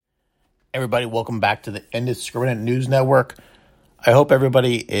Everybody, welcome back to the Indiscriminate News Network. I hope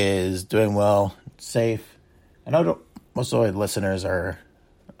everybody is doing well, safe. I know most of my listeners are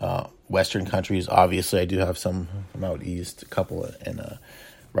Western countries. Obviously, I do have some from out east, a couple in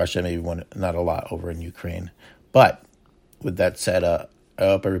Russia, maybe one, not a lot over in Ukraine. But with that said, I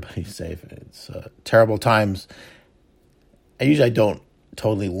hope everybody's safe. It's terrible times. I don't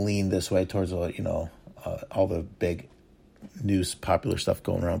totally lean this way towards all the big news, popular stuff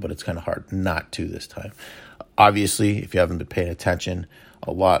going around, but it's kind of hard not to this time. Obviously, if you haven't been paying attention,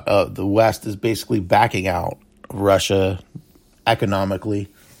 a lot of the West is basically backing out Russia economically.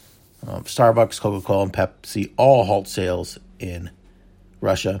 Starbucks, Coca-Cola, and Pepsi all halt sales in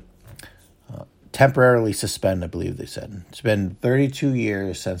Russia. Temporarily suspend, I believe they said. It's been 32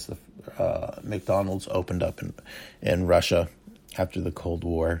 years since the McDonald's opened up in Russia after the Cold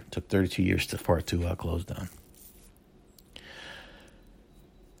War. It took 32 years for it to close down.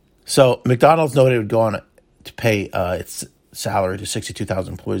 So McDonald's noted it would go on to pay its salary to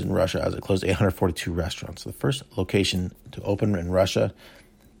 62,000 employees in Russia as it closed 842 restaurants. The first location to open in Russia,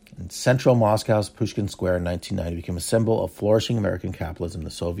 in central Moscow's Pushkin Square in 1990, became a symbol of flourishing American capitalism. The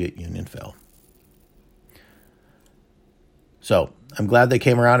Soviet Union fell. So I'm glad they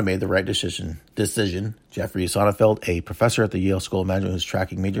came around and made the right decision. Jeffrey Sonnenfeld, a professor at the Yale School of Management who's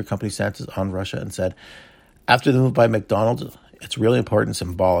tracking major company stances on Russia, and said, after the move by McDonald's, it's really important,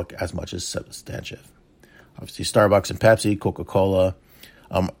 symbolic as much as substantive. Obviously, Starbucks and Pepsi, Coca-Cola,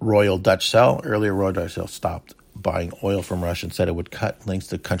 Royal Dutch Shell. Earlier, Royal Dutch Shell stopped buying oil from Russia and said it would cut links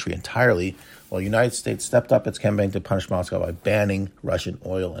to the country entirely, while the United States stepped up its campaign to punish Moscow by banning Russian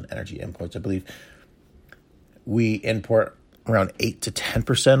oil and energy imports. I believe we import around 8 to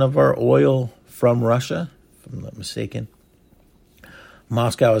 10% of our oil from Russia, if I'm not mistaken.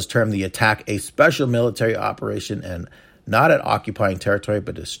 Moscow has termed the attack a special military operation and not at occupying territory,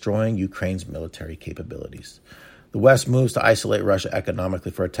 but destroying Ukraine's military capabilities. The West moves to isolate Russia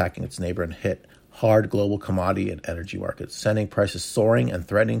economically for attacking its neighbor and hit hard global commodity and energy markets, sending prices soaring and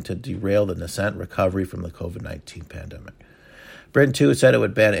threatening to derail the nascent recovery from the COVID-19 pandemic. Britain, too, said it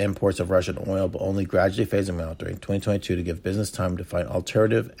would ban imports of Russian oil, but only gradually phase them out during 2022 to give business time to find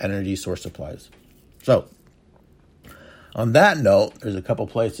alternative energy source supplies. So, on that note, there's a couple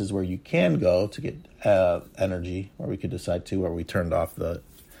places where you can go to get energy, where we could decide to, where we turned off the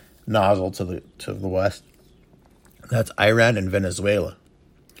nozzle to the west. That's Iran and Venezuela.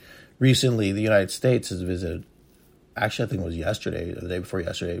 Recently, the United States has visited, actually I think it was yesterday, or the day before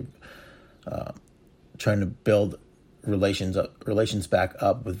yesterday, trying to build relations back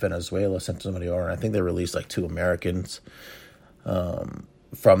up with Venezuela, sent somebody over, and I think they released like 2 Americans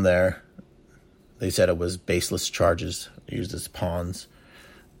from there. They said it was baseless charges used as pawns.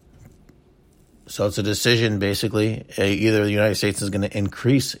 So it's a decision, basically. Either the United States is going to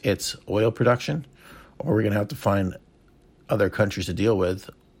increase its oil production, or we're going to have to find other countries to deal with,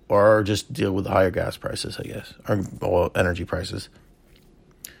 or just deal with higher gas prices, I guess, or oil energy prices.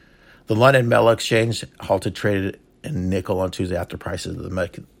 The London Metal Exchange halted trade in nickel on Tuesday after prices of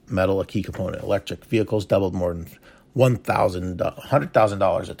the metal, a key component, electric vehicles, doubled more than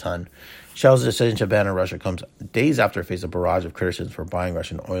 $100,000 a ton. Shell's decision to ban Russia comes days after it faced a barrage of criticism for buying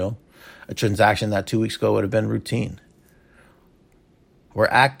Russian oil, a transaction that 2 weeks ago would have been routine. We're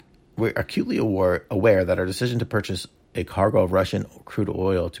acutely aware that our decision to purchase a cargo of Russian crude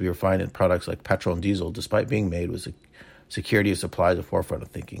oil to be refined in products like petrol and diesel, despite being made with security of supply at the forefront of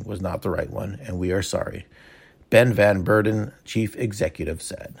thinking, was not the right one, and we are sorry, Ben Van Beurden, chief executive,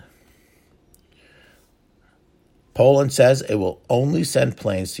 said. Poland says it will only send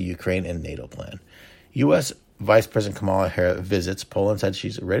planes to Ukraine in NATO plan. U.S. Vice President Kamala Harris visits Poland, said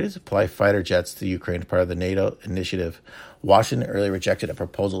she's ready to supply fighter jets to Ukraine, part of the NATO initiative. Washington earlier rejected a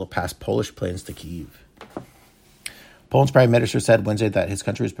proposal to pass Polish planes to Kyiv. Poland's prime minister said Wednesday that his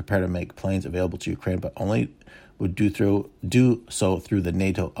country is prepared to make planes available to Ukraine, but only would do so through the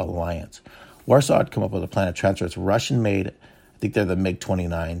NATO alliance. Warsaw had come up with a plan to transfer its Russian-made, I think they're the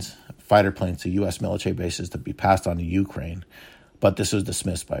MiG-29s, fighter planes to U.S. military bases to be passed on to Ukraine, but this was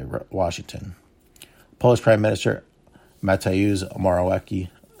dismissed by Washington. Polish Prime Minister Mateusz Morawiecki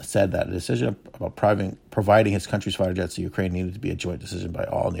said that a decision about providing his country's fighter jets to Ukraine needed to be a joint decision by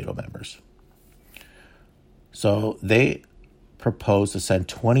all NATO members. So they proposed to send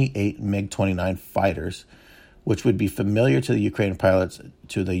 28 MiG-29 fighters, which would be familiar to the Ukrainian pilots,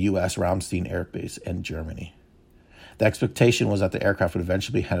 to the U.S. Ramstein Air Base in Germany. The expectation was that the aircraft would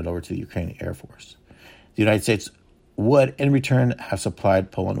eventually be handed over to the Ukrainian Air Force. The United States would, in return, have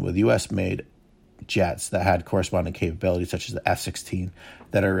supplied Poland with U.S.-made jets that had corresponding capabilities, such as the F-16,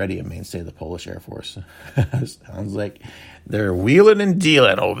 that are already a mainstay of the Polish Air Force. Sounds like they're wheeling and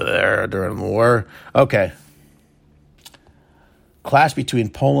dealing over there during the war. Okay. Clash between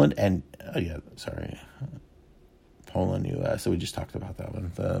Poland and... Poland, U.S. So we just talked about that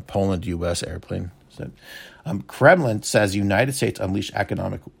one. The Poland-U.S. airplane. So, Kremlin says United States unleashed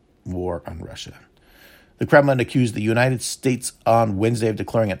economic war on Russia. The Kremlin accused the United States on Wednesday of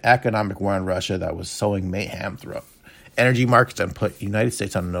declaring an economic war on Russia that was sowing mayhem throughout energy markets and put the United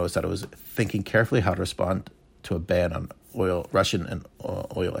States on notice that it was thinking carefully how to respond to a ban on Russian and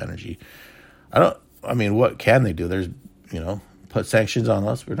oil energy. What can they do? There's, put sanctions on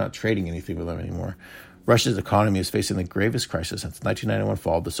us. We're not trading anything with them anymore. Russia's economy is facing the gravest crisis since the 1991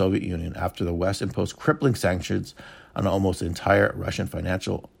 fall of the Soviet Union after the West imposed crippling sanctions on almost the entire Russian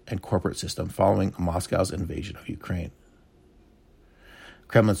financial and corporate system following Moscow's invasion of Ukraine.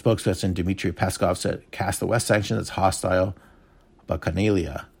 Kremlin spokesperson Dmitry Peskov cast the West sanctions as hostile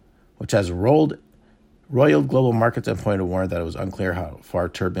bacchanalia, which has roiled global markets and pointed to warn that it was unclear how far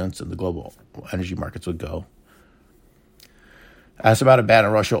turbulence in the global energy markets would go. Asked about a ban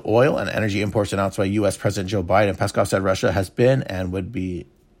on Russian oil and energy imports announced by U.S. President Joe Biden, Peskov said Russia has been and was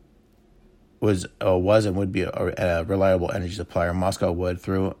and would be a reliable energy supplier. Moscow would,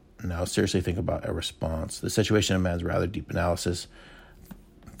 through now, seriously think about a response. The situation demands rather deep analysis.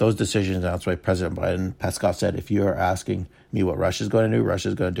 Those decisions announced by President Biden, Peskov said, if you are asking me what Russia is going to do, Russia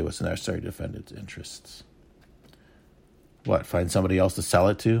is going to do what's necessary to defend its interests. What, find somebody else to sell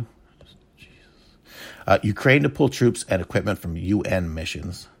it to? Ukraine to pull troops and equipment from UN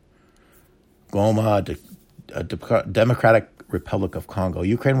missions. Goma, Democratic Republic of Congo.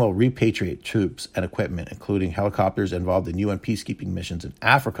 Ukraine will repatriate troops and equipment, including helicopters involved in UN peacekeeping missions in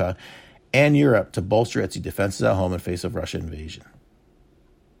Africa and Europe, to bolster its defenses at home in face of Russian invasion.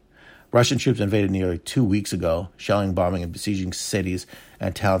 Russian troops invaded nearly 2 weeks ago, shelling, bombing, and besieging cities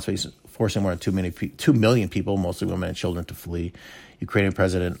and towns, forcing more than 2 million people, mostly women and children, to flee. Ukrainian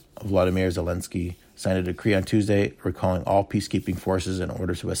President Vladimir Zelensky signed a decree on Tuesday recalling all peacekeeping forces in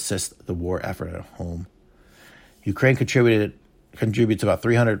order to assist the war effort at home. Ukraine contributes about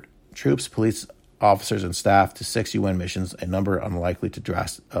 300 troops, police officers, and staff to 6 UN missions, a number unlikely to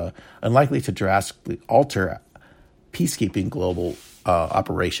drastically alter peacekeeping global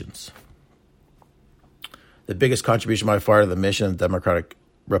operations. The biggest contribution by far to the mission, the Democratic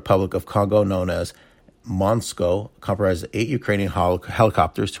Republic of Congo, known as MONUSCO, comprises 8 Ukrainian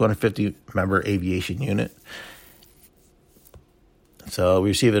helicopters, 250-member aviation unit. So we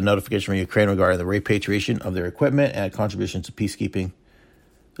received a notification from Ukraine regarding the repatriation of their equipment and contributions to peacekeeping.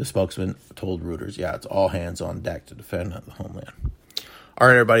 The spokesman told Reuters, it's all hands on deck to defend the homeland. All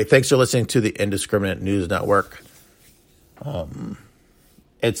right, everybody, thanks for listening to the Indiscriminate News Network.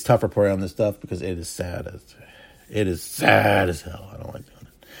 It's tough reporting on this stuff because it is sad. It is sad as hell. I don't like doing it.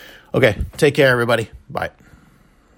 Okay, take care, everybody. Bye.